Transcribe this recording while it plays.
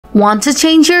Want to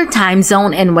change your time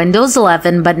zone in Windows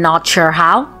 11 but not sure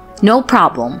how? No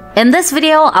problem. In this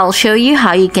video, I'll show you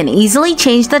how you can easily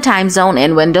change the time zone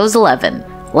in Windows 11.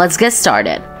 Let's get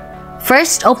started.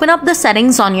 First, open up the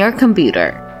settings on your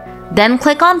computer. Then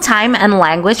click on Time and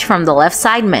Language from the left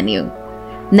side menu.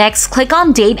 Next, click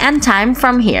on Date and Time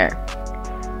from here.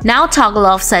 Now toggle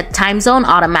off Set Time Zone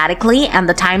automatically and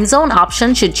the time zone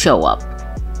option should show up.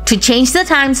 To change the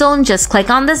time zone, just click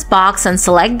on this box and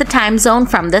select the time zone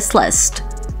from this list.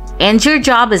 And your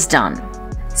job is done.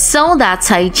 So that's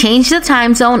how you change the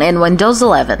time zone in Windows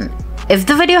 11. If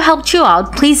the video helped you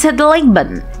out, please hit the like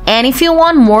button. And if you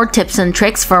want more tips and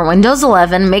tricks for Windows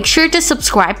 11, make sure to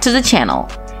subscribe to the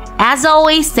channel. As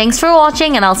always, thanks for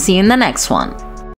watching and I'll see you in the next one.